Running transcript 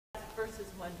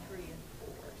verses 1, 3, and 4.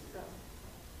 So,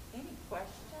 any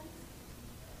questions?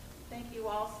 Thank you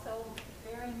all so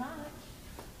very much.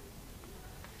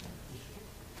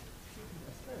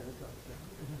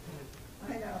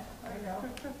 I know.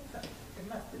 It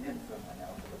must have been someone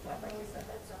else. It was like you said,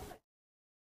 that's something.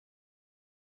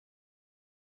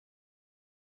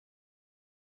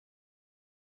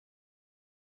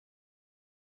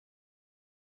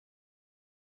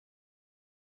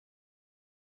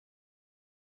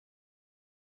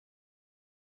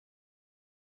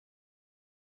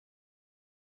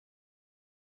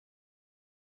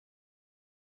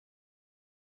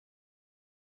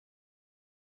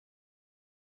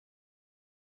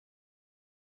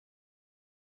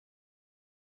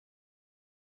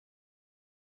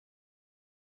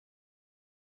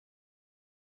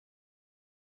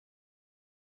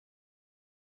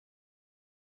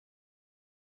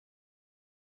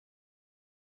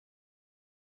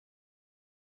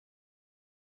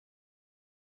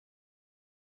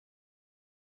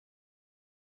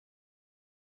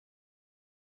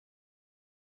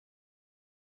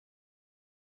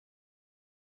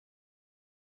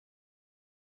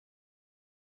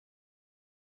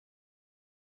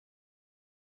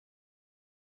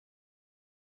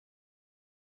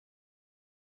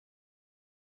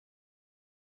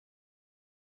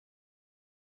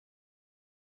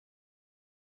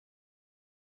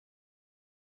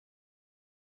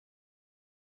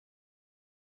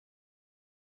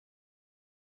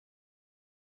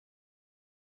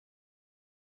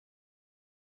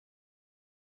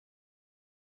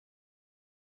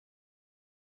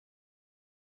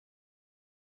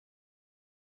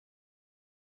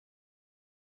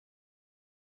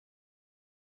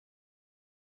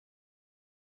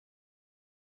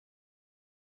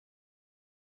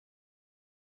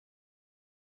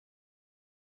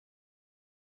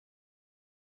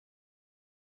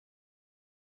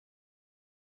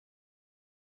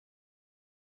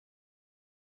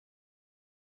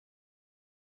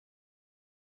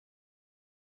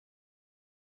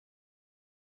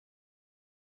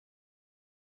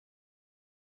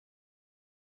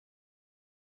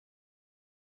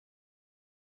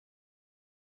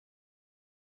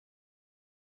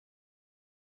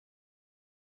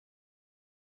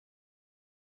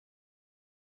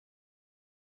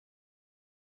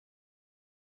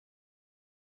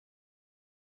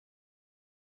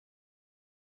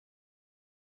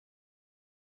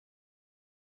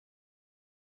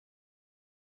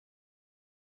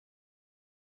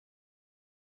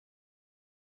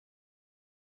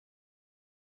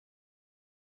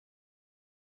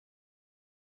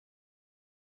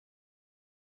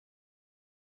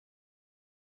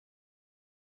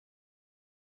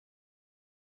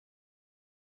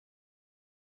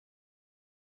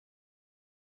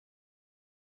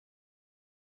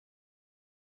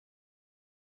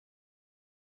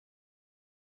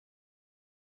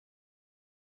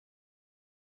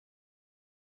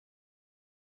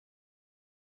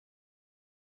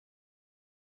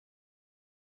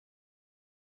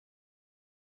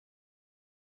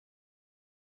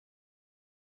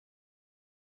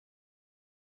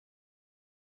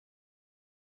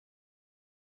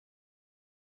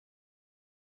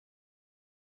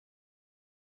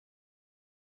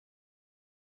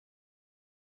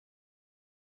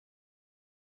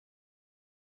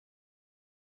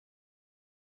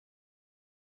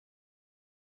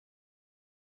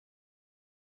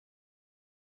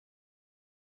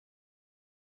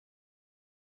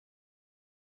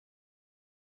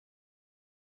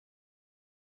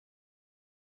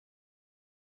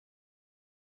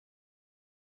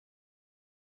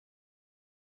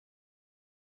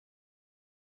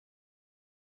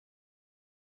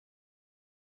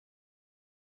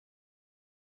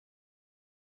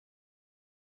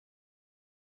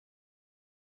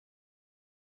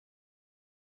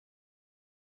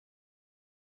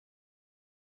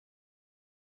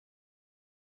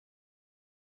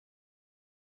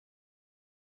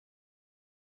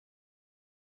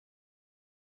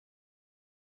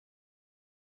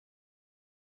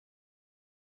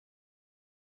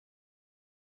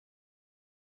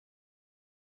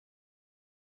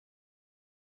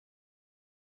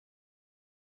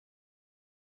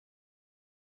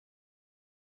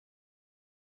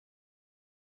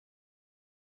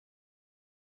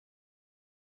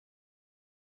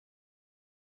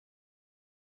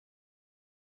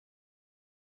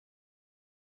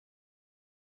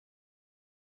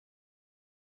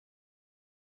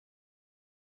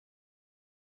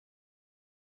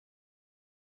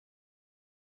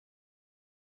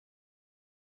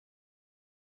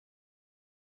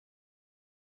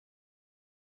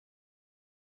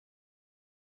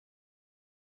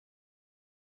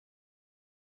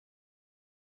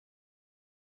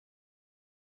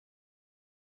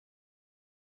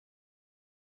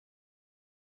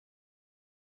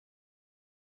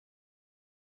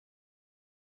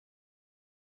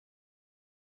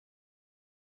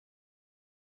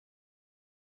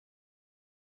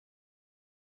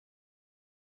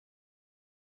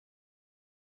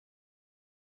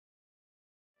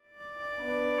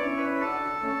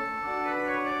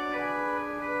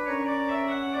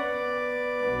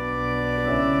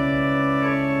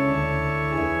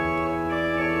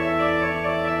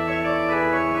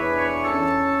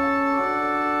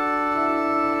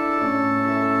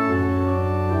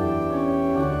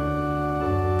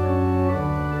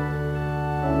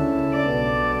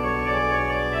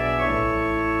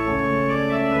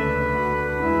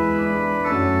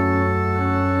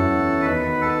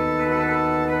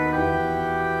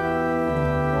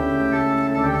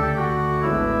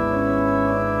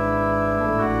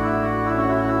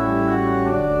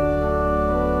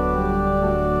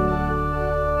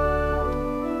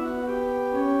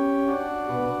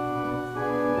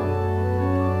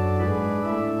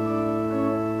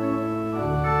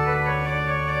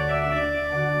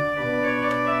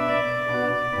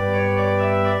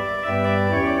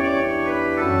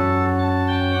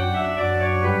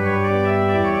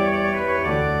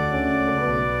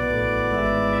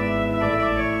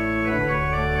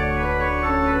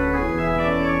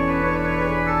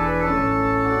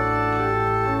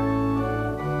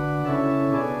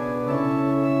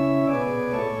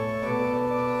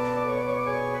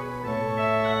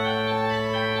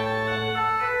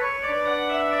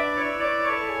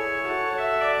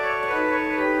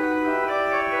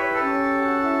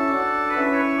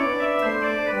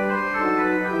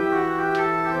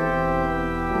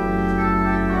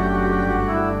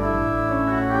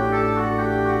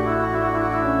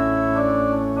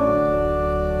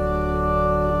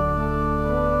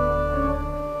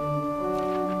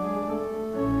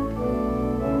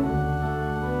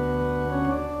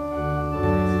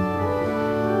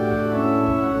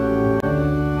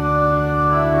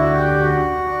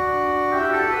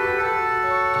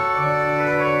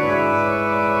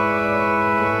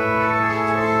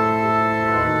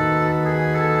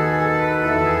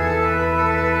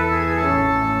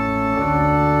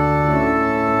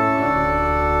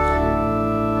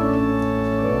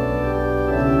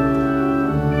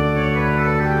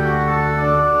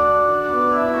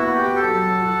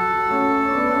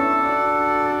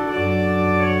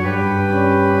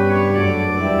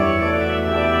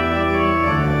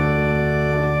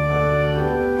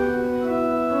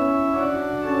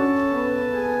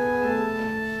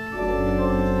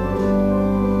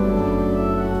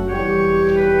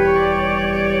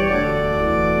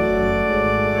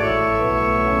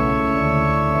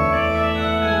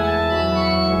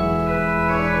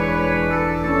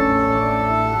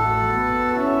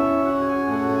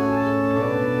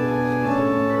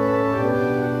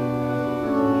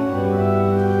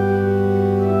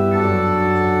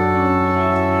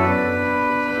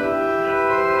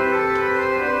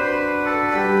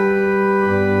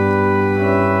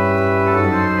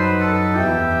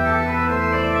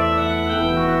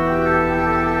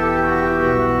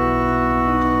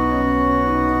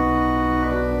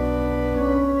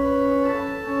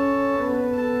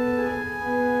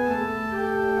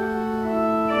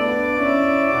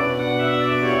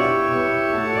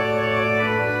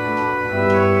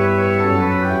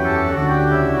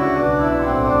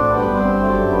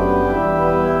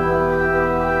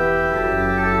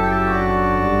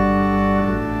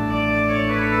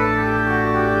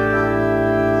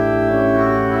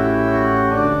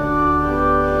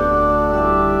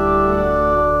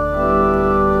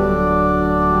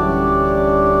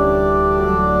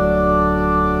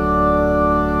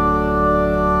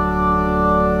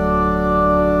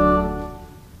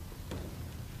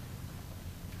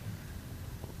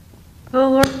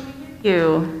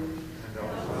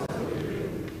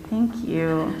 Thank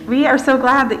you. We are so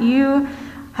glad that you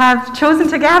have chosen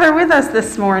to gather with us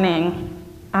this morning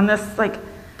on this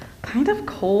kind of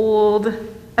cold.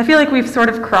 I feel like we've sort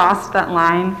of crossed that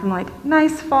line from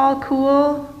nice fall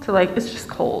cool to it's just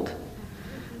cold.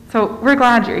 So we're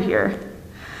glad you're here.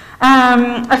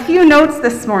 A few notes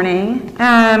this morning.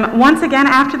 Once again,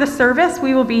 after the service,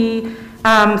 we will be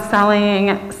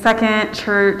selling Second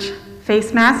Church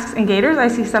face masks and gaiters. I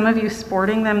see some of you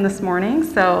sporting them this morning,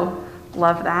 so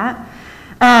love that.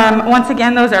 Once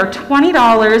again, those are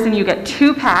 $20, and you get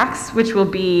 2 packs, which will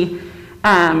be,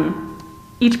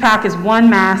 each pack is 1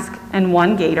 mask and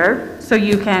 1 gaiter, so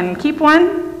you can keep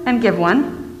one and give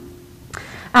one.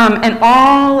 And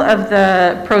all of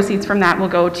the proceeds from that will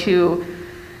go to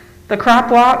the Crop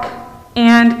Walk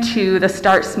and to the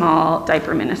Start Small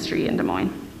Diaper Ministry in Des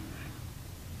Moines.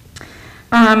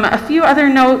 A few other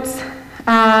notes.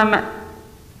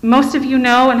 Most of you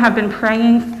know and have been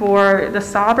praying for the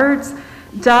Sawbirds.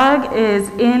 Doug is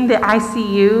in the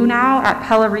ICU now at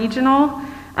Pella Regional,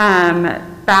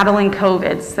 battling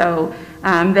COVID. So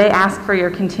they ask for your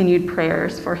continued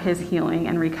prayers for his healing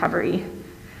and recovery.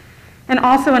 And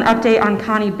also an update on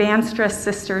Connie Banstra's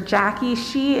sister, Jackie.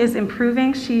 She is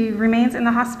improving. She remains in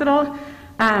the hospital,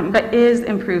 but is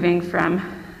improving from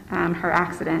her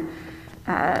accident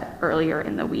earlier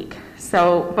in the week.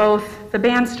 So both the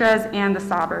Banstras and the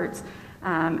Sawbirds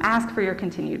ask for your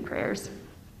continued prayers.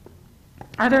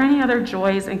 Are there any other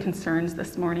joys and concerns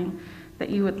this morning that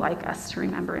you would like us to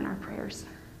remember in our prayers?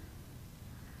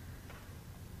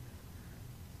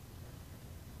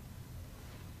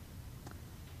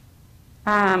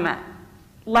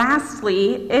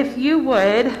 Lastly, if you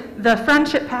would, the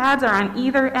friendship pads are on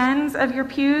either ends of your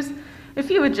pews. If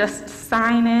you would just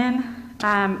sign in,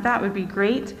 that would be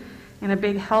great and a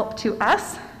big help to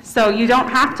us. So you don't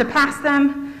have to pass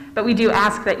them, but we do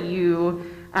ask that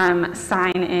you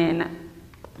sign in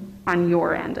on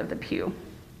your end of the pew.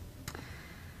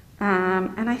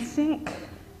 And I think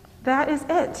that is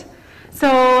it. So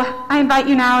I invite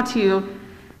you now to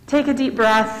take a deep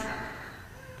breath,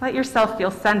 let yourself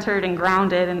feel centered and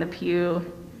grounded in the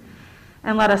pew,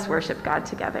 and let us worship God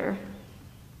together.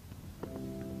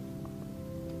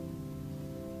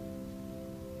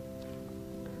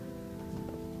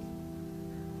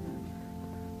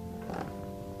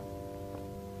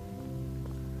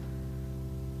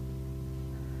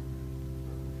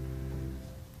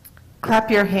 Clap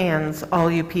your hands,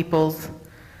 all you peoples.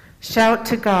 Shout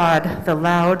to God the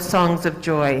loud songs of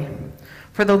joy.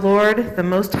 For the Lord, the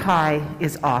Most High,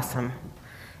 is awesome.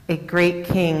 A great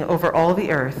king over all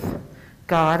the earth.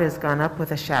 God has gone up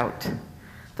with a shout.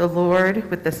 The Lord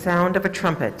with the sound of a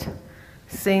trumpet.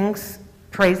 Sings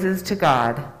praises to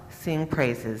God. Sing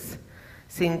praises.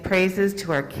 Sing praises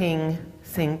to our King.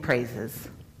 Sing praises.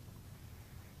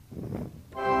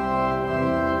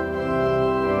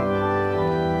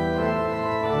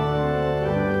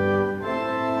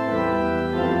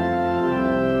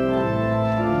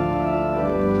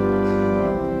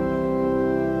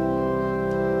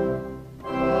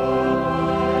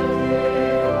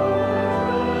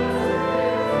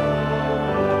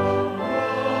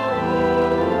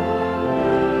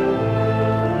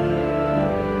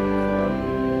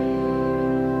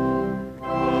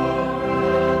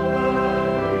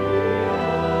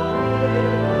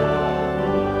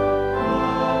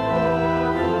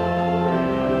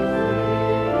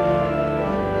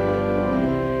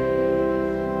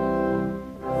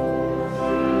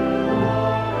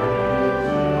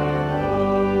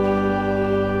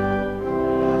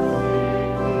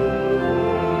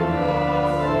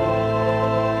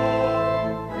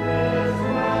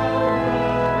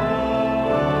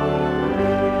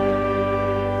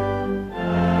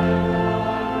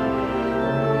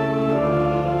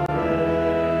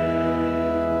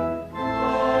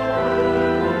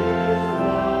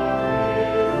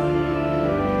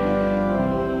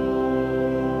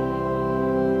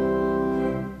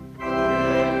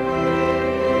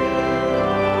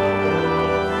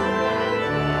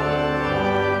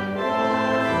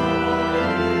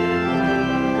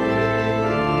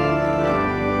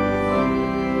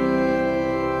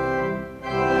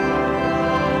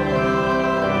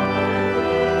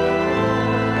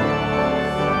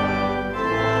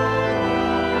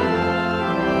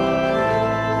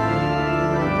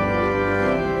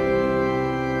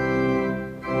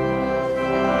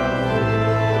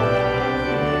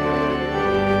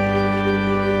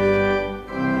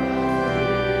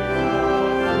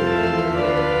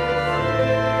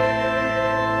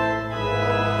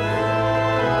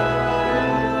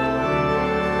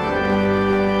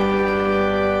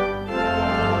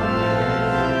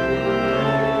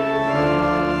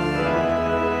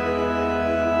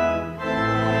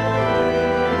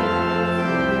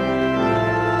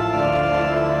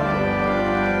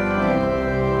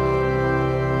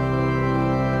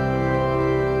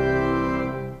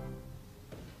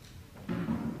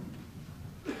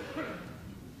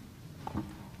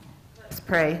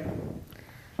 pray.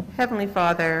 Heavenly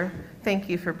Father, thank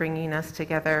you for bringing us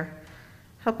together.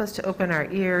 Help us to open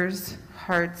our ears,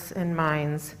 hearts, and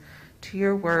minds to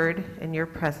your word and your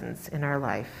presence in our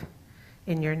life.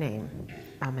 In your name,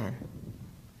 amen.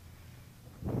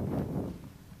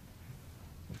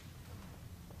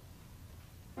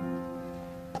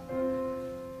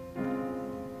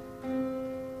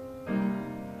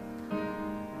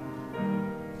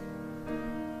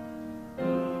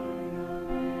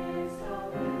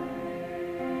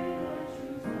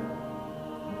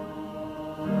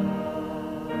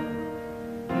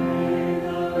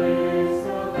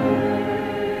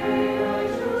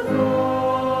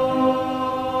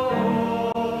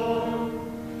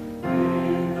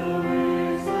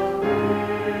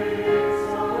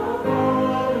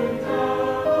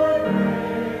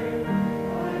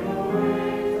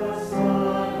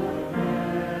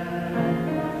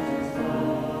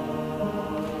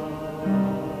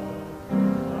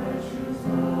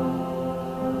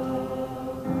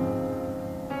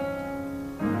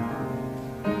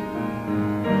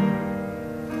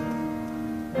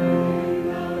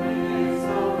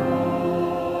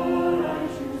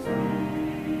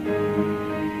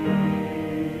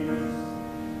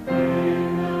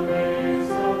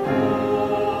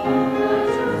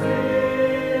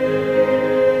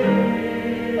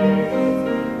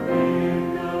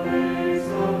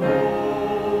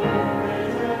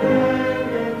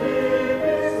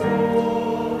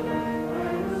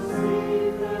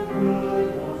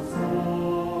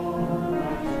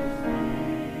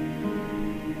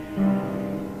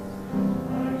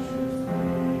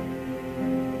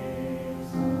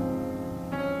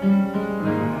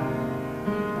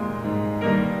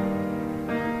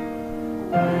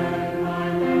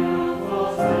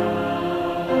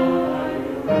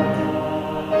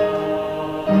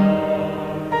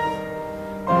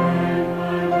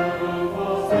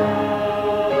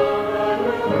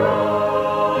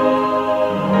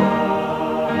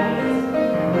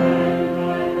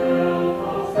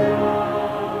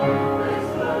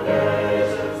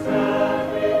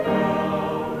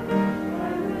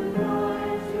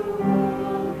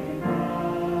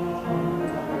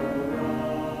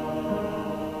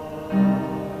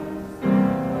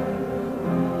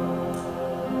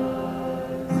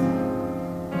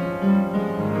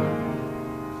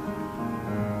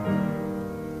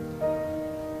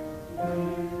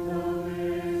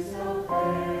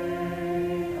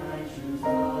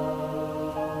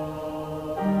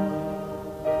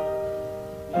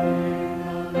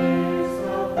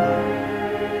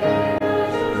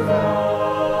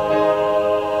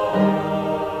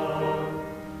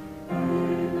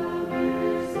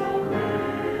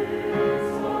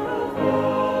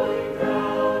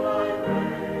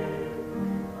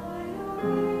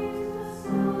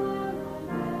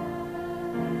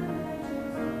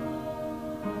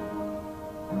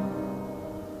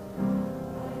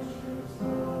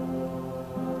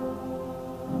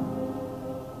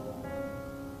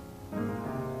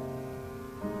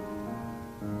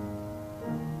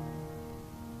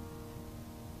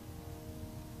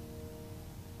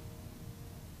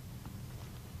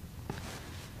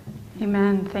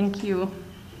 Amen. Thank you.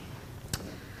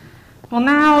 Well,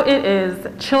 now it is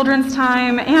children's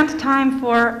time and time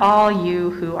for all you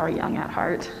who are young at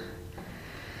heart.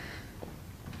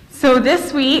 So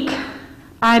this week,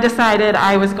 I decided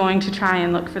I was going to try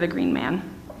and look for the green man.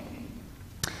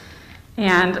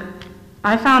 And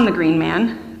I found the green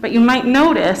man, but you might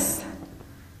notice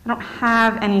I don't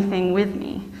have anything with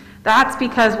me. That's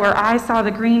because where I saw the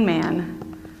green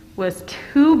man was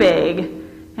too big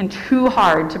and too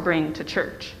hard to bring to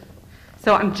church.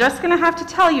 So I'm just going to have to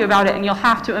tell you about it, and you'll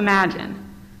have to imagine.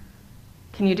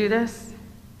 Can you do this?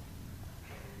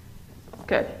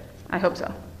 Good. I hope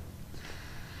so.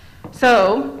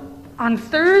 So on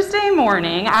Thursday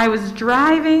morning, I was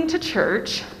driving to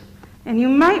church, and you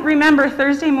might remember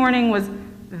Thursday morning was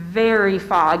very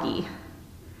foggy.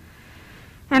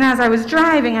 And as I was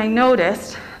driving, I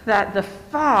noticed that the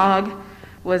fog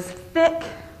was thick,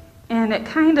 and it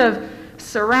kind of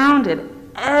surrounded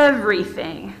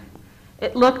everything.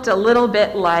 It looked a little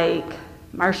bit like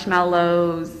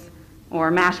marshmallows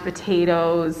or mashed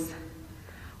potatoes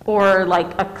or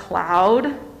like a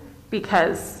cloud,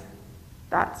 because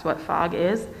that's what fog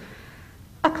is,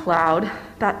 a cloud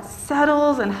that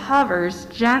settles and hovers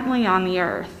gently on the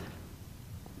earth.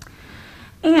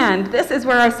 And this is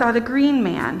where I saw the green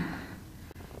man,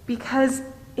 because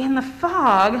in the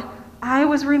fog, I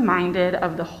was reminded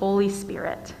of the Holy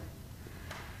Spirit.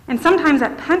 And sometimes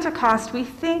at Pentecost, we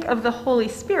think of the Holy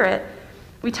Spirit.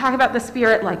 We talk about the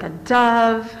Spirit like a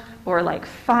dove or like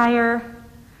fire.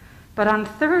 But on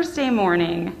Thursday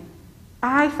morning,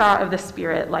 I thought of the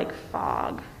Spirit like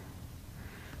fog,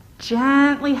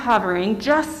 gently hovering,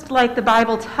 just like the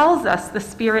Bible tells us the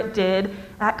Spirit did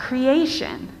at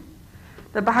creation.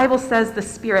 The Bible says the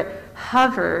Spirit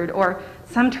hovered, or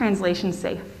some translations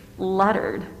say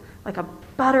fluttered, like a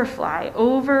butterfly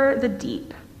over the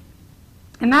deep.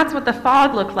 And that's what the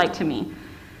fog looked like to me.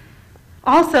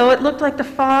 Also, it looked like the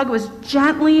fog was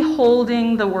gently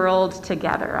holding the world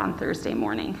together on Thursday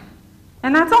morning.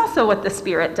 And that's also what the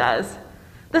Spirit does.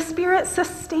 The Spirit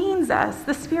sustains us.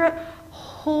 The Spirit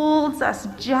holds us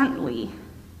gently.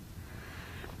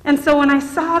 And so when I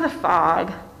saw the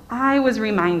fog, I was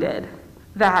reminded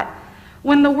that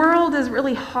when the world is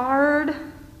really hard,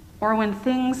 or when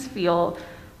things feel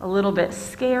a little bit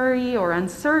scary or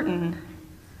uncertain,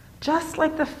 just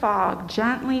like the fog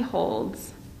gently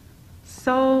holds,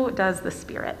 so does the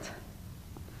Spirit.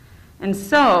 And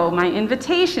so my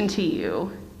invitation to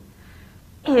you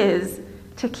is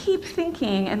to keep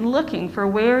thinking and looking for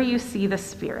where you see the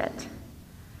Spirit.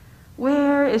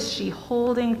 Where is she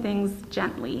holding things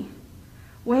gently?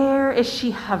 Where is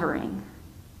she hovering?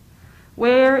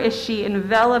 Where is she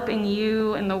enveloping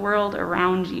you and the world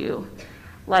around you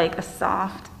like a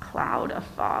soft cloud of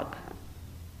fog?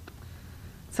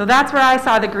 So that's where I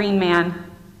saw the green man.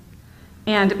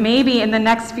 And maybe in the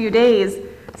next few days,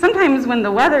 sometimes when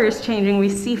the weather is changing, we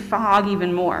see fog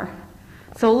even more.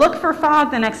 So look for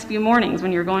fog the next few mornings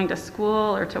when you're going to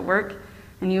school or to work,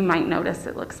 and you might notice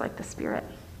it looks like the Spirit.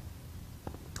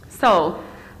 So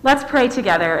let's pray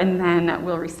together, and then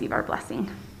we'll receive our blessing.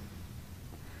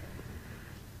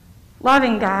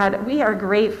 Loving God, we are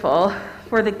grateful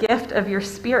for the gift of your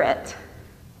Spirit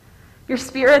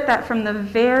that from the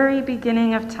very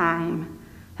beginning of time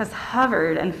has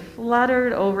hovered and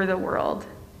fluttered over the world.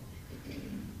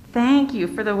 Thank you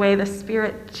for the way the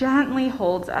Spirit gently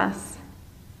holds us,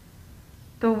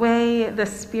 the way the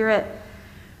Spirit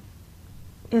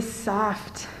is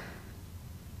soft,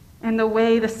 and the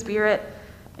way the Spirit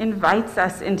invites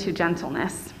us into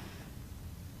gentleness.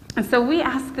 And so we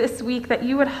ask this week that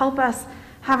you would help us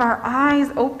have our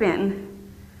eyes open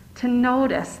to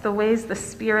notice the ways the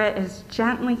Spirit is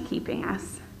gently keeping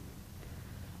us.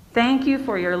 Thank you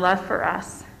for your love for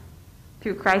us.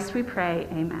 Through Christ we pray,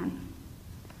 amen.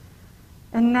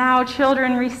 And now,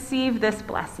 children, receive this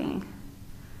blessing.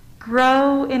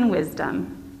 Grow in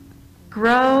wisdom,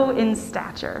 grow in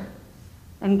stature,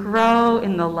 and grow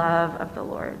in the love of the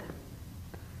Lord.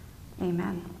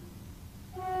 Amen.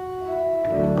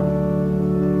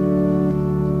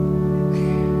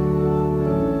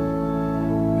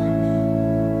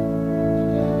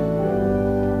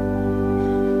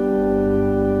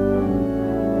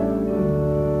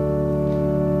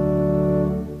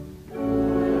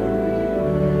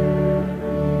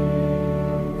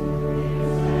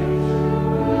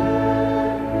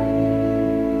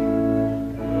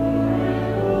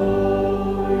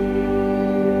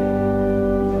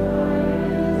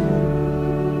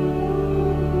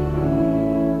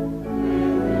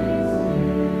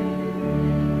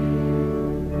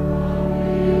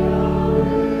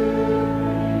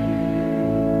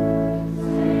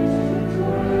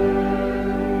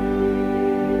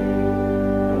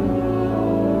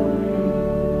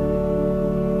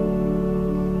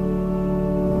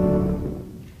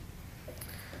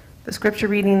 The scripture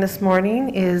reading this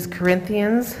morning is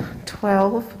Corinthians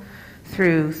 12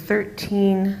 through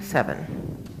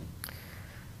 13:7.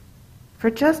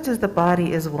 For just as the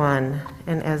body is one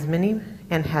and has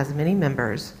many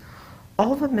members,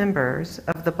 all the members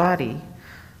of the body,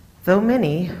 though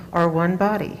many, are one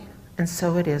body, and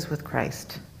so it is with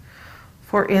Christ.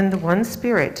 For in the one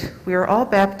Spirit we are all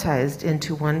baptized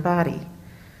into one body,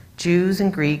 Jews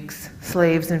and Greeks,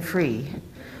 slaves and free.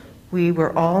 We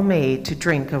were all made to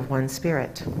drink of one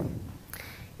Spirit.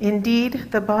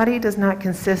 Indeed, the body does not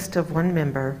consist of one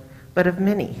member, but of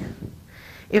many.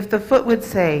 If the foot would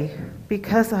say,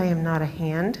 "Because I am not a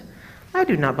hand, I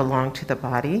do not belong to the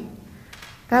body,"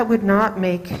 that would not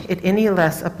make it any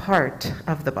less a part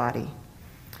of the body.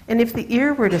 And if the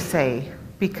ear were to say,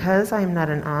 "Because I am not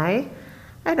an eye,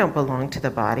 I don't belong to the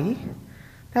body,"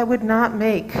 that would not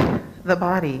make it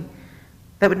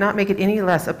any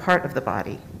less a part of the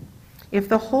body. If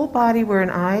the whole body were an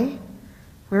eye,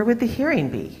 where would the hearing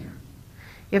be?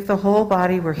 If the whole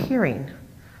body were hearing,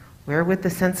 where would the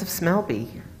sense of smell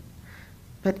be?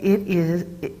 But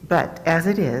as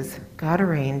it is, God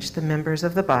arranged the members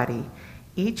of the body,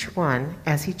 each one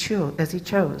as he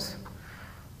chose.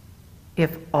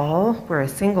 If all were a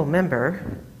single member,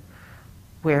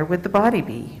 where would the body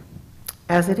be?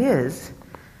 As it is,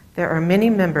 there are many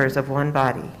members of one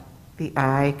body. The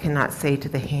eye cannot say to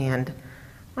the hand,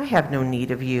 I have no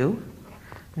need of you,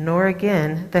 nor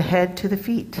again the head to the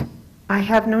feet. I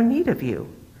have no need of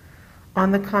you.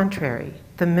 On the contrary,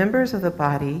 the members of the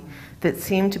body that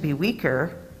seem to be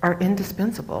weaker are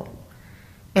indispensable.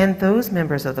 And those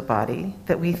members of the body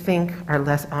that we think are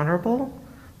less honorable,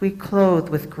 we clothe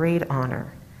with great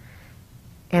honor.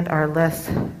 And our less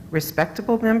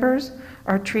respectable members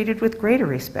are treated with greater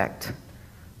respect,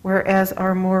 whereas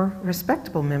our more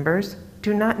respectable members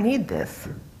do not need this.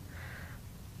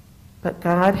 But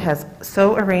God has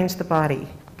so arranged the body,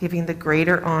 giving the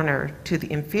greater honor to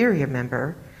the inferior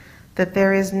member, that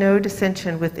there is no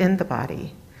dissension within the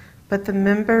body, but the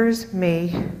members may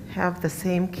have the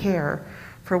same care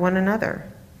for one another.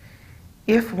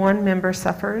 If one member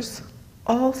suffers,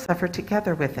 all suffer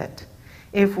together with it.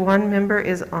 If one member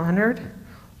is honored,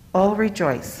 all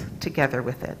rejoice together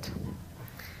with it.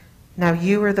 Now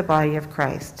you are the body of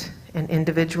Christ and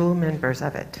individual members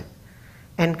of it.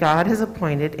 And God has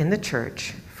appointed in the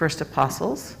church first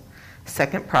apostles,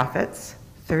 second prophets,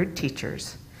 third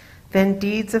teachers, then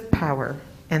deeds of power,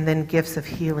 and then gifts of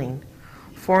healing,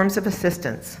 forms of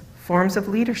assistance, forms of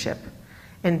leadership,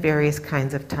 and various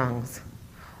kinds of tongues.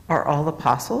 Are all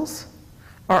apostles?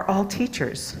 Are all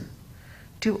teachers?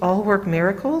 Do all work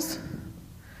miracles?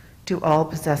 Do all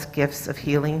possess gifts of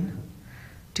healing?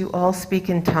 Do all speak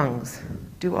in tongues?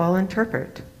 Do all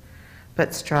interpret?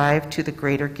 But strive to the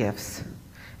greater gifts,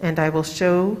 and I will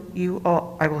show you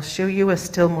a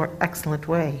still more excellent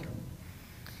way.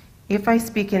 If I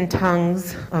speak in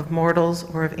tongues of mortals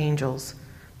or of angels,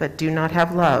 but do not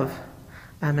have love,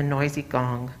 I am a noisy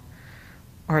gong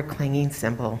or a clanging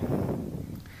cymbal.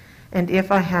 And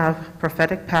if I have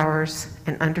prophetic powers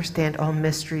and understand all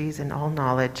mysteries and all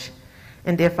knowledge,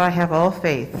 and if I have all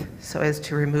faith so as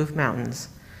to remove mountains,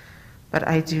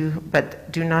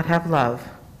 but do not have love,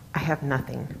 I have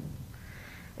nothing.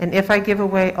 And if I give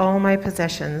away all my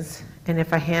possessions, and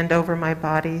if I hand over my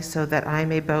body so that I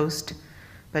may boast,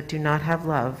 but do not have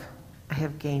love, I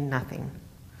have gained nothing.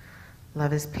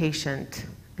 Love is patient,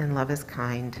 and love is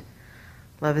kind.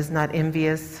 Love is not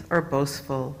envious or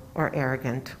boastful or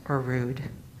arrogant or rude.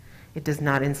 It does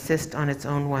not insist on its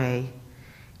own way.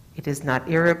 It is not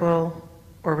irritable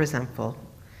or resentful.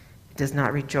 It does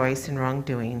not rejoice in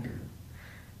wrongdoing,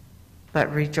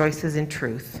 but rejoices in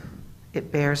truth.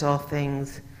 It bears all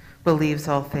things, believes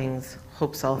all things,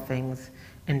 hopes all things,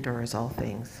 endures all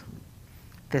things.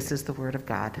 This is the word of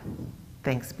God.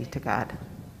 Thanks be to God.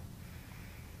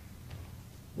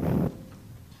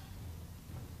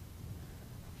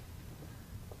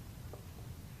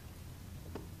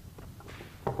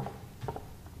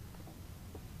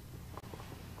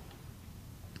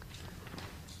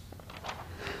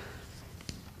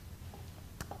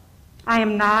 I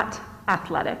am not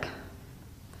athletic.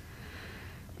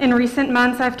 In recent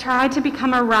months, I've tried to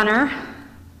become a runner,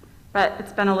 but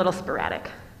it's been a little sporadic.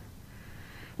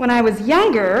 When I was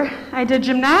younger, I did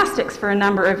gymnastics for a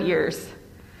number of years,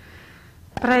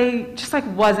 but I just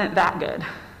wasn't that good.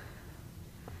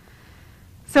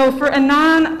 So for a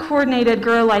non-coordinated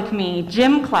girl like me,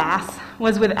 gym class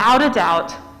was without a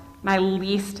doubt my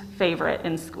least favorite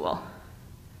in school.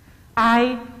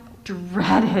 I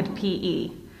dreaded PE,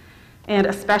 and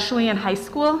especially in high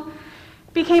school,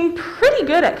 became pretty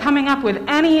good at coming up with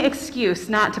any excuse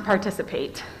not to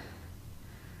participate.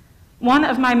 One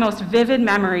of my most vivid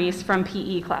memories from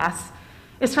PE class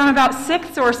is from about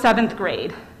 6th or 7th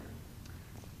grade.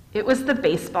 It was the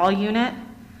baseball unit.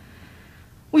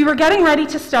 We were getting ready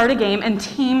to start a game and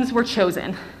teams were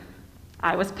chosen.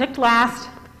 I was picked last.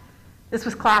 This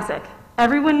was classic.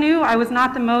 Everyone knew I was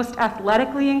not the most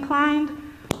athletically inclined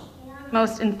or the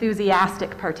most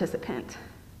enthusiastic participant.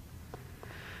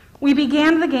 We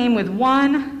began the game with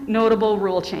one notable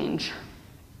rule change.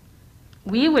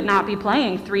 We would not be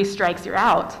playing 3 strikes, you're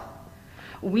out.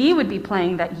 We would be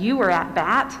playing that you were at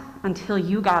bat until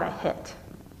you got a hit.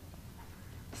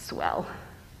 Swell.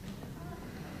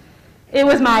 It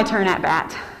was my turn at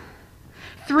bat.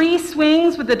 3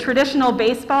 swings with the traditional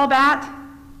baseball bat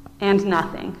and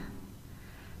nothing.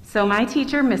 So my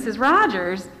teacher, Mrs.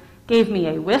 Rogers, gave me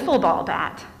a wiffle ball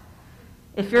bat.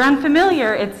 If you're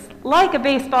unfamiliar, it's like a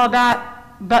baseball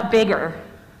bat, but bigger.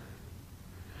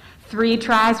 3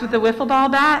 tries with the wiffle ball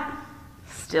bat,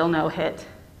 still no hit.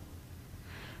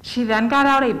 She then got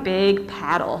out a big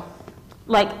paddle,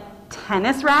 like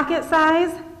tennis racket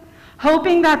size,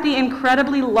 hoping that the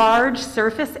incredibly large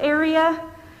surface area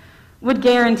would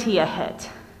guarantee a hit.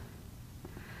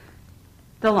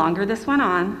 The longer this went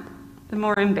on, the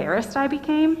more embarrassed I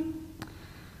became.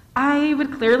 I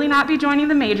would clearly not be joining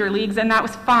the major leagues, and that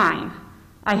was fine.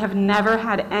 I have never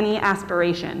had any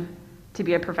aspiration to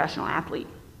be a professional athlete.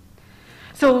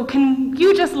 So can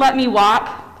you just let me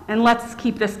walk and let's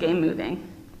keep this game moving?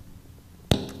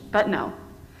 But no.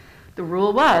 The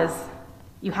rule was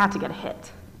you had to get a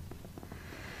hit.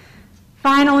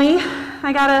 Finally,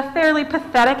 I got a fairly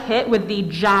pathetic hit with the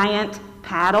giant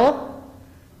paddle,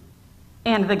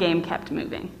 and the game kept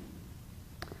moving.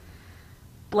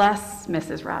 Bless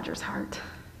Mrs. Rogers' heart.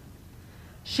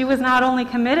 She was not only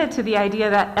committed to the idea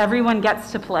that everyone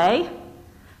gets to play,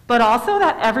 but also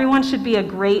that everyone should be a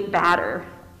great batter.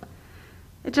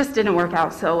 It just didn't work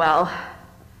out so well.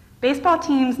 Baseball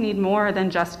teams need more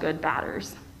than just good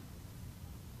batters.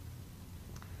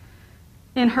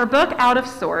 In her book, Out of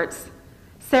Sorts,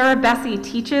 Sarah Bessey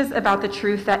teaches about the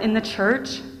truth that in the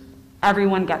church,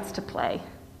 everyone gets to play.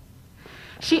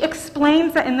 She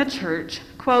explains that in the church,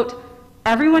 quote,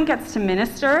 everyone gets to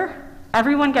minister,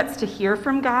 everyone gets to hear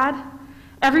from God,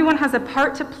 everyone has a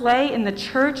part to play in the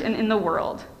church and in the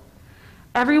world.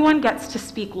 Everyone gets to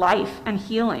speak life and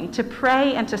healing, to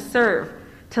pray and to serve,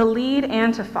 to lead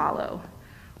and to follow.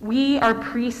 We are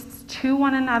priests to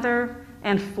one another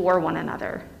and for one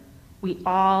another. We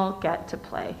all get to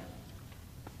play.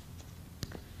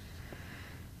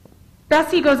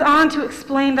 Bessey goes on to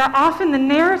explain that often the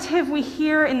narrative we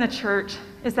hear in the church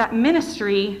is that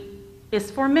ministry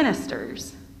is for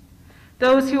ministers,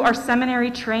 those who are seminary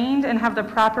trained and have the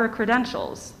proper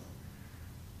credentials.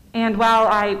 And while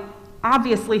I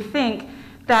obviously think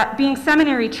that being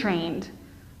seminary trained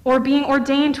or being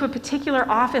ordained to a particular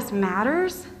office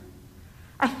matters,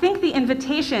 I think the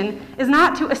invitation is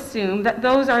not to assume that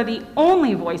those are the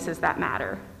only voices that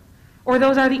matter, or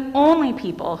those are the only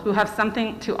people who have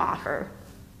something to offer.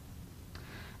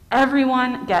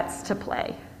 Everyone gets to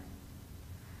play.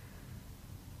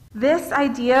 This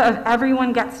idea of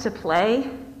everyone gets to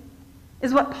play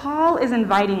is what Paul is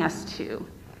inviting us to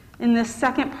in this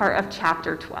second part of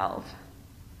chapter 12.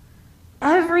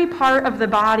 Every part of the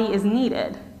body is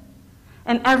needed,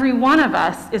 and every one of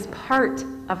us is part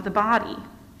of the body.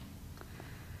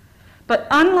 But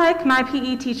unlike my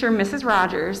PE teacher, Mrs.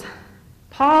 Rogers,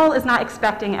 Paul is not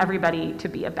expecting everybody to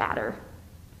be a batter.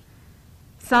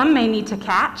 Some may need to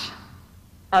catch,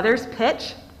 others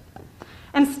pitch,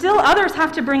 and still others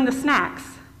have to bring the snacks.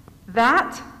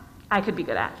 That I could be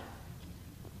good at.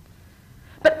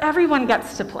 But everyone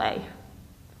gets to play.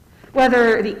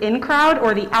 Whether the in crowd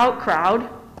or the out crowd,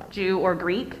 Jew or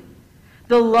Greek,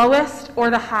 the lowest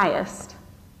or the highest,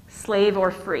 slave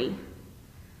or free.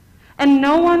 And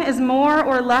no one is more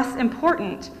or less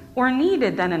important or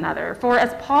needed than another, for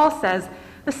as Paul says,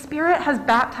 the Spirit has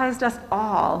baptized us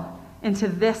all into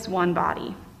this one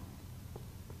body.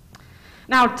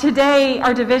 Now, today,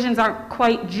 our divisions aren't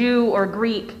quite Jew or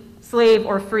Greek, slave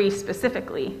or free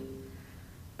specifically,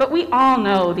 but we all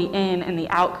know the in and the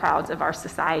out crowds of our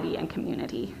society and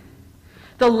community.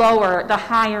 The lower, the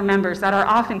higher members that are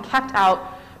often kept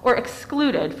out or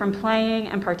excluded from playing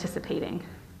and participating.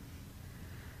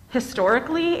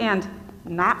 Historically, and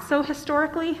not so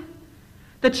historically,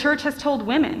 the church has told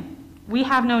women, we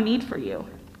have no need for you.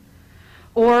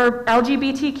 Or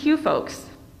LGBTQ folks,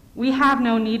 we have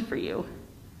no need for you.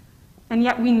 And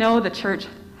yet we know the church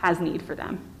has need for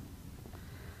them.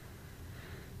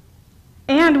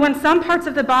 And when some parts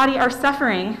of the body are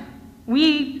suffering,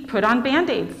 we put on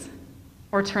Band-Aids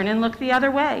or turn and look the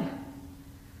other way.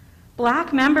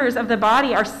 Black members of the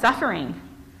body are suffering,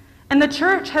 and the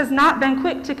church has not been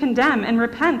quick to condemn and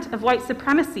repent of white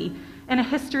supremacy and a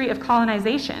history of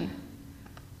colonization,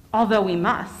 although we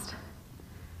must.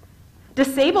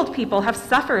 Disabled people have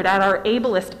suffered at our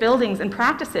ableist buildings and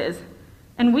practices,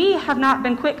 and we have not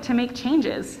been quick to make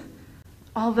changes,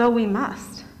 although we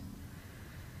must.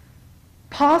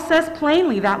 Paul says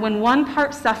plainly that when one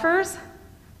part suffers,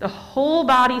 the whole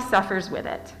body suffers with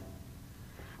it.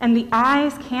 And the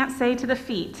eyes can't say to the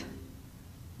feet,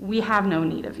 we have no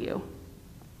need of you.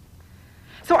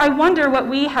 So I wonder what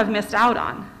we have missed out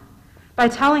on by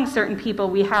telling certain people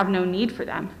we have no need for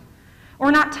them,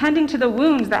 or not tending to the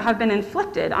wounds that have been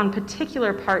inflicted on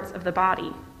particular parts of the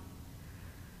body.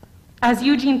 As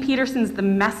Eugene Peterson's The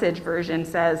Message version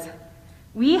says,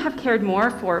 we have cared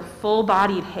more for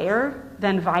full-bodied hair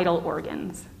than vital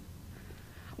organs.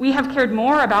 We have cared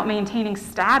more about maintaining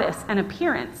status and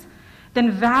appearance than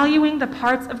valuing the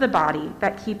parts of the body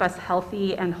that keep us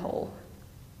healthy and whole.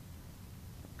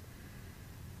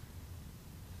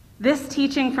 This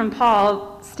teaching from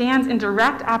Paul stands in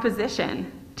direct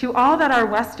opposition to all that our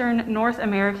Western North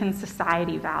American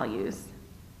society values,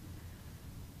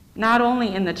 not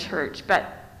only in the church,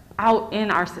 but out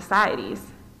in our societies.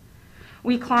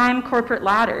 We climb corporate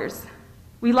ladders.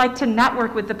 We like to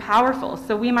network with the powerful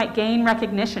so we might gain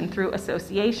recognition through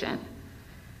association.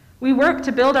 We work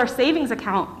to build our savings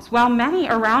accounts while many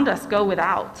around us go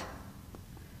without.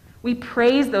 We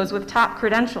praise those with top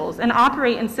credentials and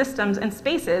operate in systems and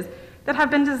spaces that have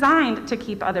been designed to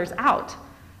keep others out.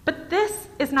 But this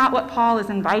is not what Paul is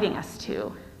inviting us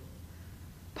to.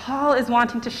 Paul is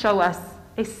wanting to show us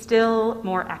a still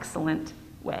more excellent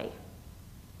way.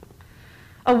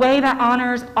 A way that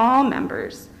honors all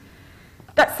members,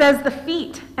 that says the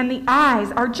feet and the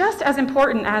eyes are just as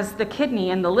important as the kidney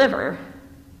and the liver.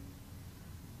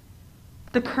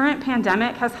 The current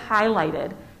pandemic has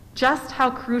highlighted just how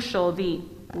crucial the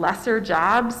lesser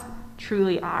jobs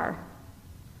truly are.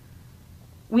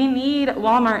 We need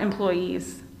Walmart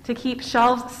employees to keep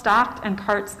shelves stocked and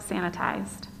carts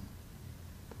sanitized.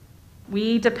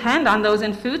 We depend on those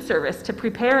in food service to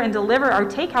prepare and deliver our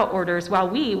takeout orders while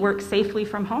we work safely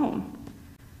from home.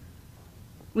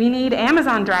 We need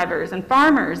Amazon drivers and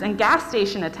farmers and gas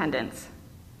station attendants.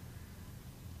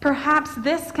 Perhaps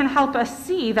this can help us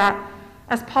see that,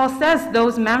 as Paul says,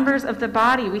 those members of the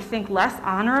body we think less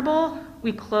honorable,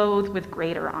 we clothe with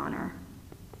greater honor.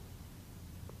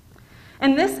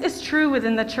 And this is true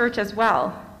within the church as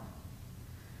well.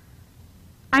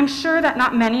 I'm sure that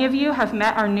not many of you have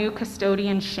met our new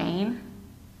custodian, Shane,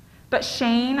 but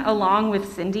Shane, along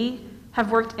with Cindy,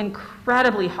 have worked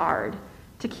incredibly hard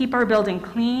to keep our building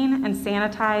clean and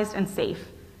sanitized and safe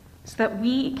so that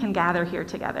we can gather here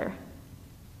together.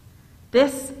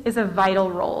 This is a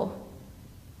vital role,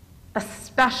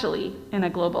 especially in a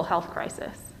global health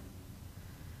crisis.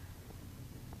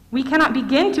 We cannot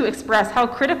begin to express how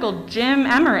critical Jim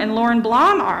Emmer and Lauren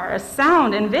Blom are as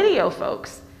sound and video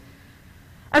folks.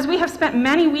 As we have spent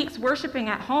many weeks worshiping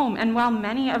at home, and while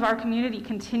many of our community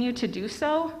continue to do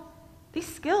so, these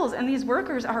skills and these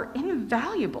workers are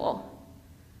invaluable.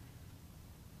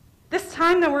 This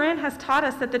time that we're in has taught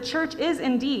us that the church is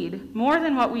indeed more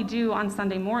than what we do on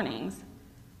Sunday mornings,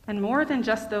 and more than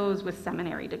just those with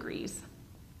seminary degrees.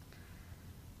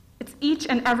 It's each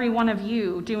and every one of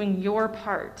you doing your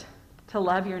part to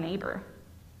love your neighbor.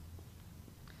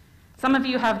 Some of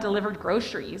you have delivered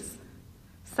groceries.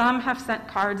 Some have sent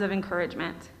cards of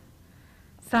encouragement.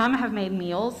 Some have made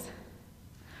meals.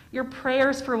 Your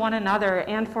prayers for one another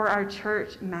and for our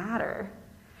church matter.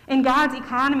 In God's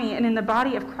economy and in the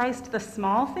body of Christ, the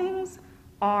small things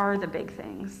are the big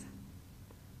things.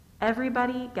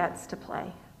 Everybody gets to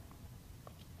play.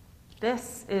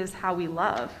 This is how we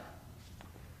love.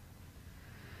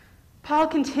 Paul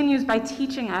continues by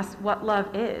teaching us what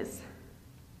love is.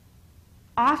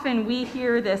 Often we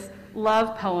hear this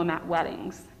love poem at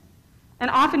weddings,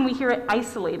 and often we hear it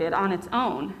isolated on its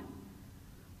own.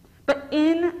 But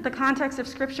in the context of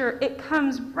Scripture, it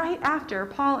comes right after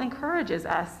Paul encourages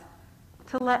us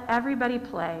to let everybody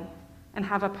play and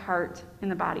have a part in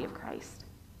the body of Christ.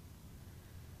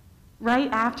 Right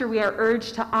after we are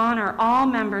urged to honor all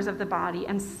members of the body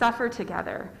and suffer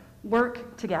together,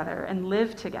 work together, and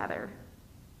live together.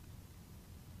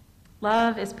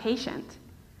 Love is patient.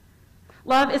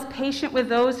 Love is patient with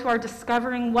those who are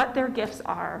discovering what their gifts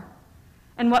are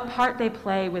and what part they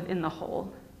play within the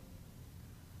whole.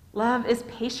 Love is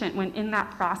patient when in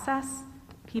that process,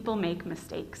 people make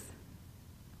mistakes.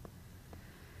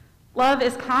 Love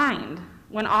is kind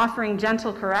when offering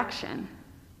gentle correction.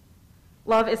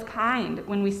 Love is kind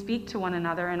when we speak to one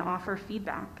another and offer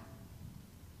feedback.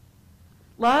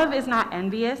 Love is not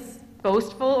envious,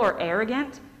 boastful, or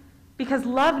arrogant, because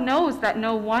love knows that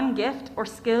no one gift or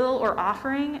skill or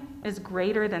offering is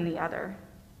greater than the other.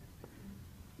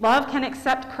 Love can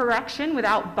accept correction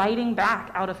without biting back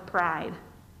out of pride.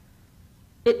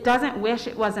 It doesn't wish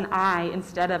it was an eye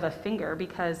instead of a finger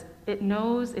because it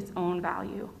knows its own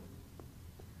value.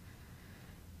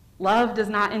 Love does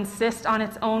not insist on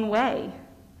its own way.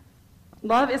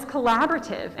 Love is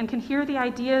collaborative and can hear the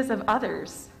ideas of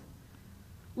others.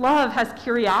 Love has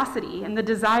curiosity and the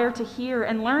desire to hear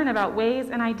and learn about ways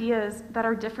and ideas that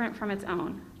are different from its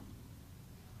own.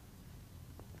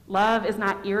 Love is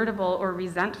not irritable or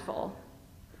resentful.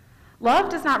 Love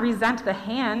does not resent the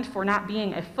hand for not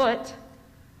being a foot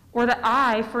or the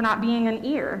eye for not being an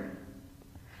ear.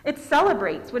 It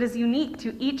celebrates what is unique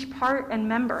to each part and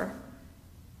member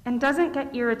and doesn't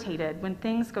get irritated when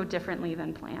things go differently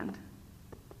than planned.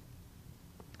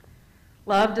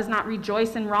 Love does not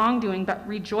rejoice in wrongdoing, but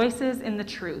rejoices in the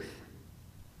truth.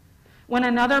 When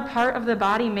another part of the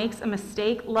body makes a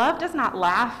mistake, love does not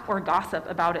laugh or gossip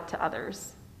about it to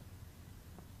others.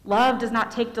 Love does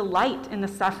not take delight in the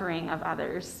suffering of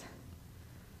others.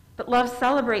 But love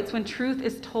celebrates when truth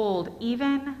is told,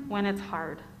 even when it's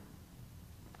hard.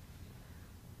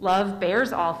 Love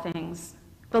bears all things,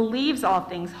 believes all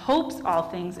things, hopes all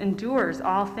things, endures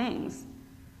all things.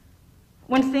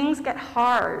 When things get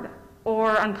hard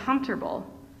or uncomfortable,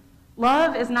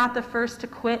 love is not the first to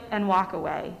quit and walk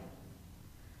away.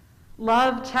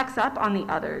 Love checks up on the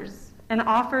others and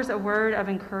offers a word of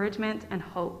encouragement and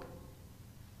hope.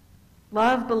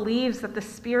 Love believes that the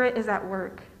Spirit is at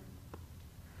work.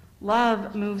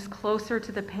 Love moves closer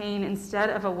to the pain instead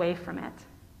of away from it.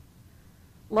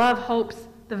 Love hopes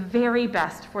the very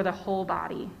best for the whole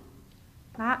body,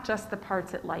 not just the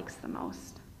parts it likes the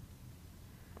most.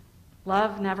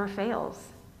 Love never fails,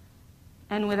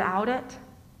 and without it,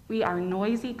 we are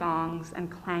noisy gongs and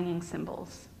clanging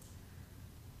cymbals,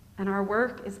 and our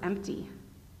work is empty.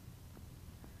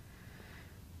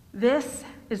 This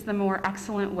is the more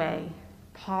excellent way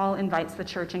Paul invites the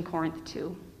church in Corinth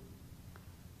to.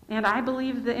 And I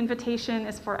believe the invitation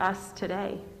is for us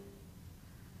today.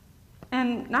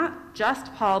 And not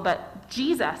just Paul, but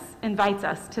Jesus invites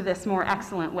us to this more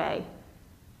excellent way,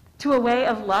 to a way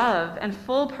of love and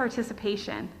full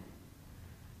participation,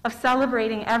 of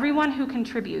celebrating everyone who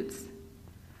contributes,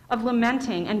 of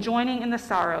lamenting and joining in the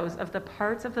sorrows of the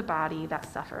parts of the body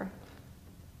that suffer.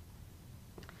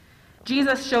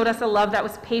 Jesus showed us a love that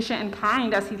was patient and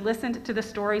kind as he listened to the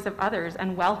stories of others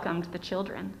and welcomed the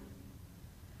children.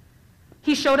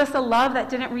 He showed us a love that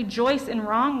didn't rejoice in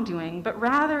wrongdoing, but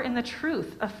rather in the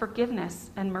truth of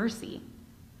forgiveness and mercy.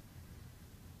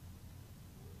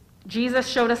 Jesus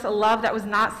showed us a love that was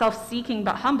not self-seeking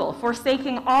but humble,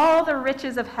 forsaking all the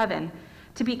riches of heaven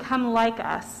to become like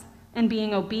us and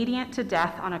being obedient to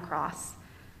death on a cross.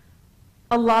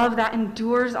 A love that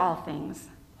endures all things,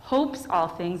 hopes all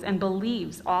things, and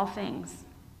believes all things.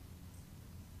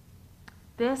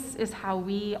 This is how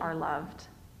we are loved.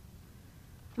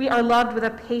 We are loved with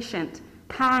a patient,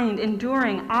 kind,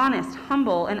 enduring, honest,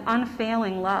 humble, and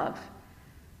unfailing love.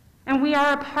 And we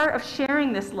are a part of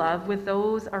sharing this love with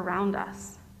those around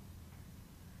us.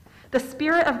 The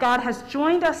Spirit of God has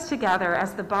joined us together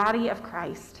as the body of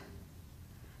Christ.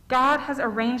 God has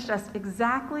arranged us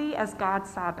exactly as God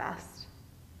saw best.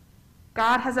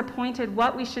 God has appointed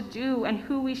what we should do and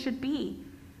who we should be.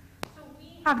 So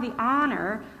we have the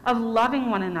honor of loving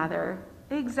one another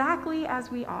exactly as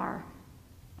we are.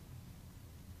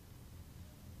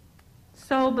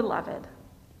 So, beloved,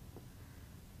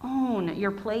 own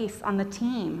your place on the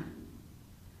team.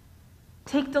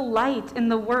 Take delight in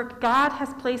the work God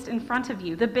has placed in front of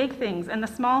you, the big things and the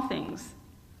small things,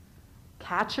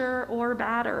 catcher or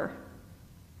batter.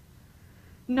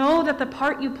 Know that the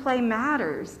part you play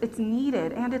matters, it's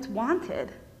needed, and it's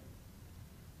wanted.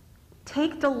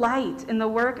 Take delight in the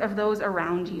work of those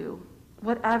around you,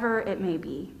 whatever it may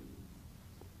be.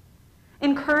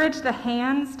 Encourage the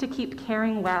hands to keep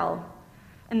caring well,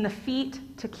 and the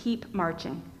feet to keep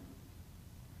marching.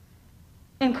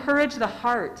 Encourage the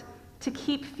heart to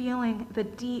keep feeling the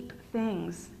deep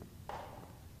things.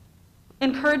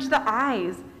 Encourage the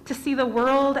eyes to see the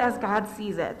world as God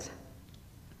sees it.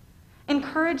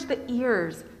 Encourage the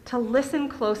ears to listen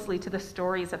closely to the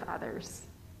stories of others.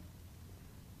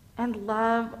 And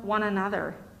love one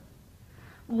another.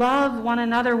 Love one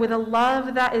another with a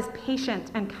love that is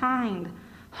patient and kind,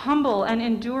 humble and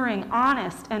enduring,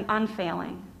 honest and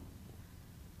unfailing.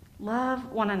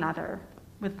 Love one another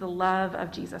with the love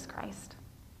of Jesus Christ.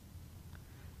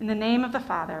 In the name of the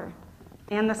Father,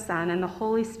 and the Son, and the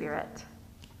Holy Spirit,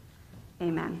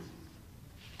 amen.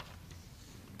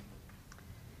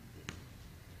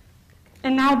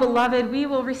 And now, beloved, we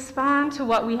will respond to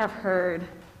what we have heard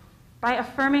by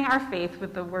affirming our faith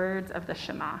with the words of the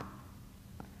Shema.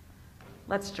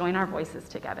 Let's join our voices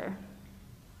together.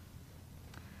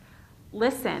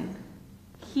 Listen,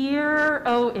 hear,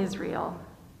 O Israel,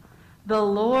 the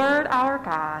Lord our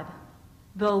God,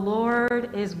 the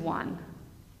Lord is one.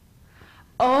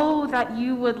 Oh, that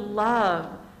you would love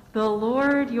the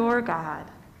Lord your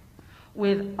God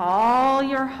with all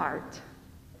your heart,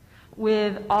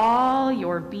 with all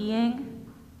your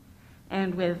being,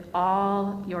 and with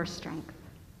all your strength.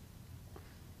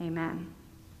 Amen.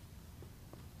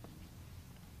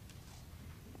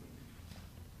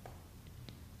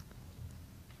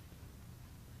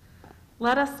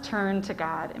 Let us turn to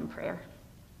God in prayer.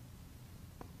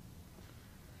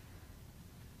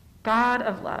 God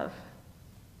of love,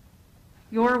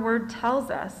 your word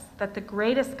tells us that the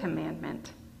greatest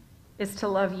commandment is to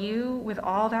love you with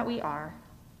all that we are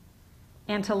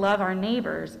and to love our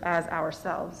neighbors as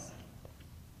ourselves.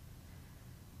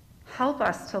 Help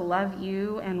us to love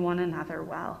you and one another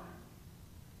well.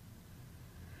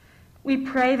 We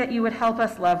pray that you would help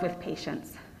us love with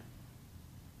patience.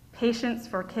 Patience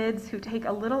for kids who take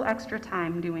a little extra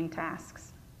time doing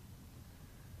tasks.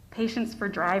 Patience for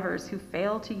drivers who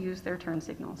fail to use their turn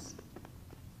signals.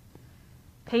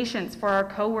 patience for our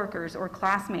coworkers or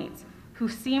classmates who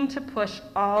seem to push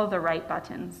all the right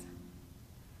buttons,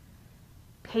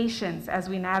 patience as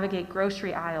we navigate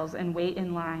grocery aisles and wait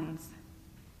in lines.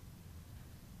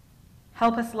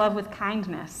 Help us love with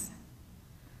kindness,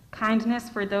 kindness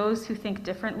for those who think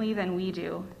differently than we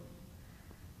do.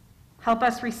 Help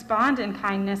us respond in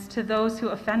kindness to those who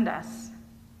offend us.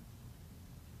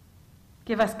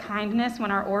 Give us kindness when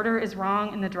our order is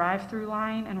wrong in the drive-through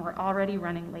line and we're already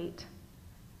running late.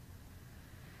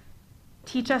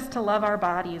 Teach us to love our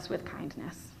bodies with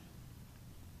kindness.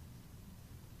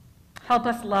 Help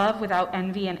us love without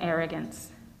envy and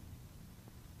arrogance.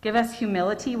 Give us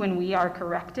humility when we are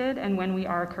corrected and when we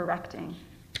are correcting.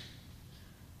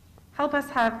 Help us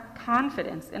have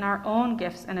confidence in our own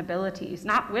gifts and abilities,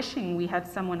 not wishing we had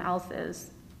someone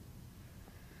else's.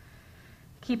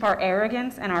 Keep our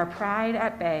arrogance and our pride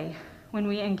at bay when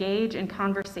we engage in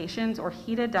conversations or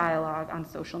heated dialogue on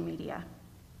social media.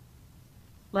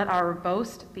 Let our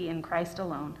boast be in Christ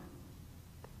alone.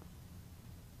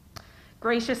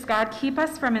 Gracious God, keep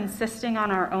us from insisting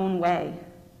on our own way.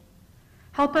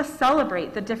 Help us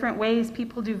celebrate the different ways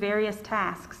people do various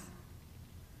tasks.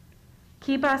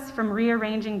 Keep us from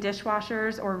rearranging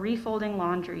dishwashers or refolding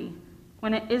laundry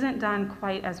when it isn't done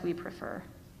quite as we prefer.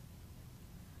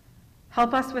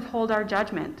 Help us withhold our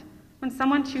judgment when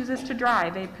someone chooses to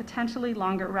drive a potentially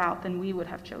longer route than we would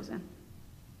have chosen.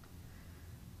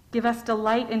 Give us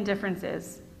delight in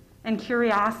differences and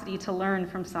curiosity to learn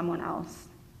from someone else.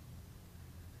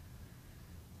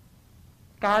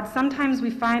 God, sometimes we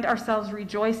find ourselves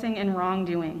rejoicing in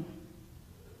wrongdoing.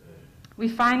 We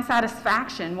find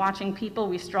satisfaction watching people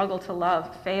we struggle to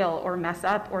love fail or mess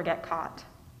up or get caught.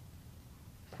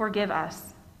 Forgive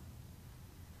us.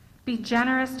 Be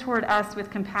generous toward us with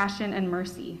compassion and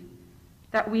mercy,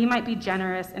 that we might be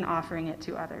generous in offering it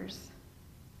to others.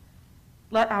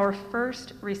 Let our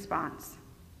first response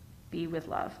be with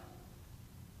love.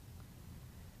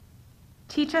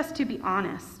 Teach us to be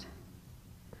honest.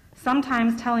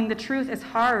 Sometimes telling the truth is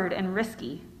hard and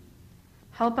risky.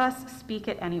 Help us speak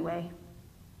it anyway.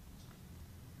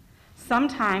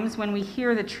 Sometimes when we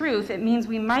hear the truth, it means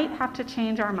we might have to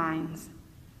change our minds,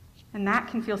 and that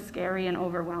can feel scary and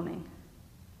overwhelming.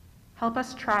 Help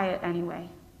us try it anyway.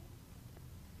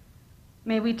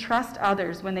 May we trust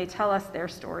others when they tell us their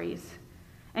stories,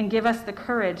 and give us the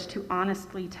courage to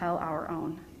honestly tell our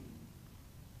own.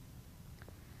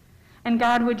 And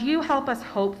God, would you help us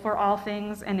hope for all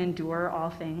things and endure all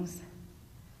things?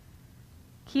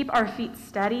 Keep our feet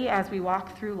steady as we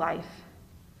walk through life.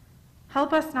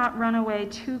 Help us not run away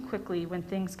too quickly when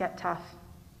things get tough.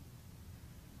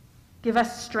 Give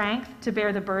us strength to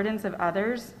bear the burdens of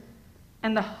others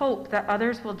and the hope that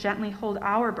others will gently hold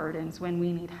our burdens when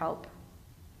we need help.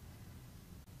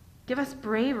 Give us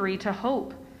bravery to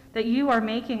hope that you are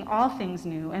making all things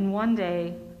new and one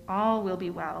day all will be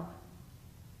well.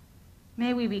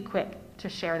 May we be quick to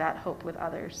share that hope with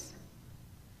others.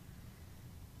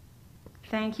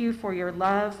 Thank you for your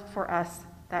love for us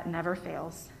that never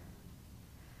fails.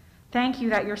 Thank you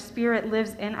that your Spirit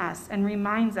lives in us and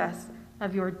reminds us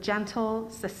of your gentle,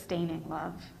 sustaining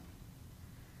love.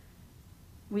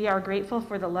 We are grateful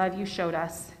for the love you showed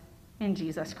us in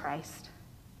Jesus Christ.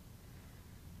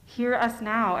 Hear us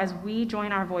now as we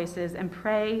join our voices and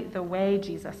pray the way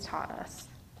Jesus taught us.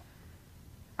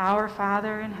 Our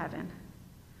Father in heaven,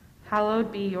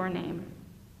 hallowed be your name.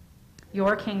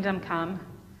 Your kingdom come,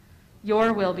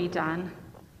 your will be done,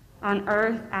 on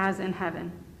earth as in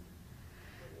heaven.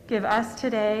 Give us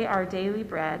today our daily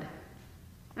bread,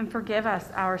 and forgive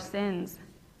us our sins,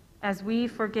 as we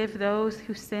forgive those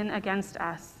who sin against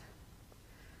us.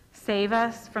 Save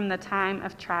us from the time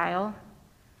of trial,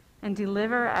 and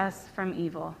deliver us from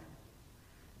evil.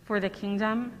 For the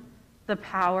kingdom, the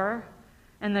power,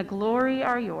 and the glory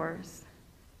are yours,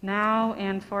 now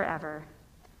and forever.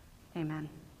 Amen.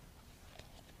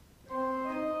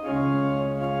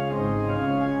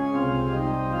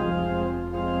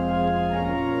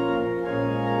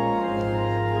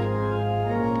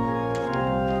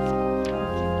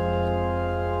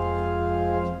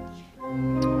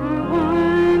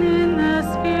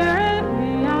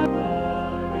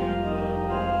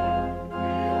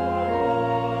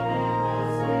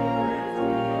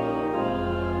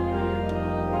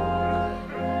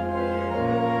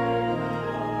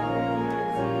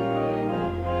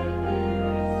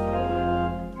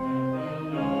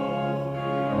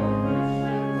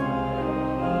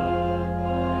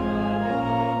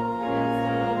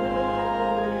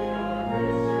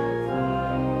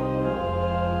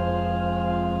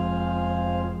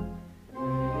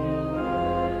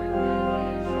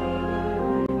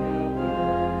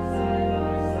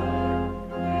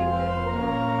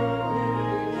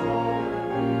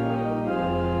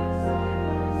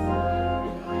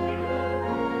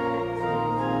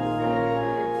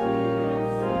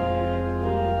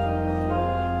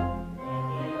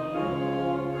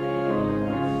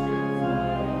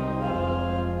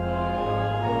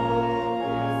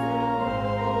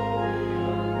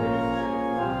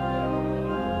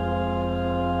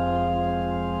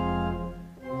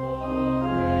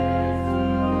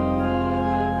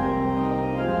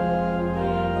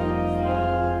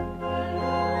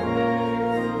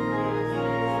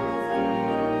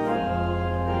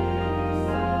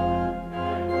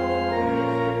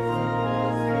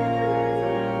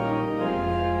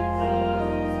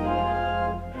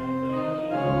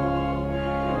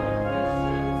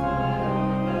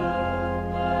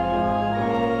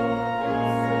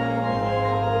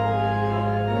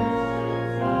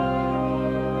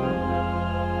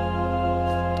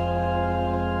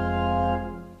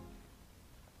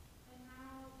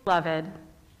 beloved,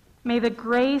 may the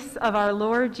grace of our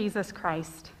Lord Jesus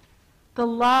Christ, the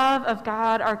love of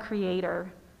God our Creator,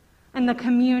 and the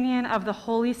communion of the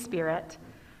Holy Spirit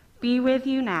be with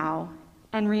you now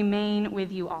and remain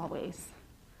with you always.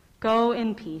 Go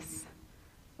in peace.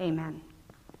 Amen.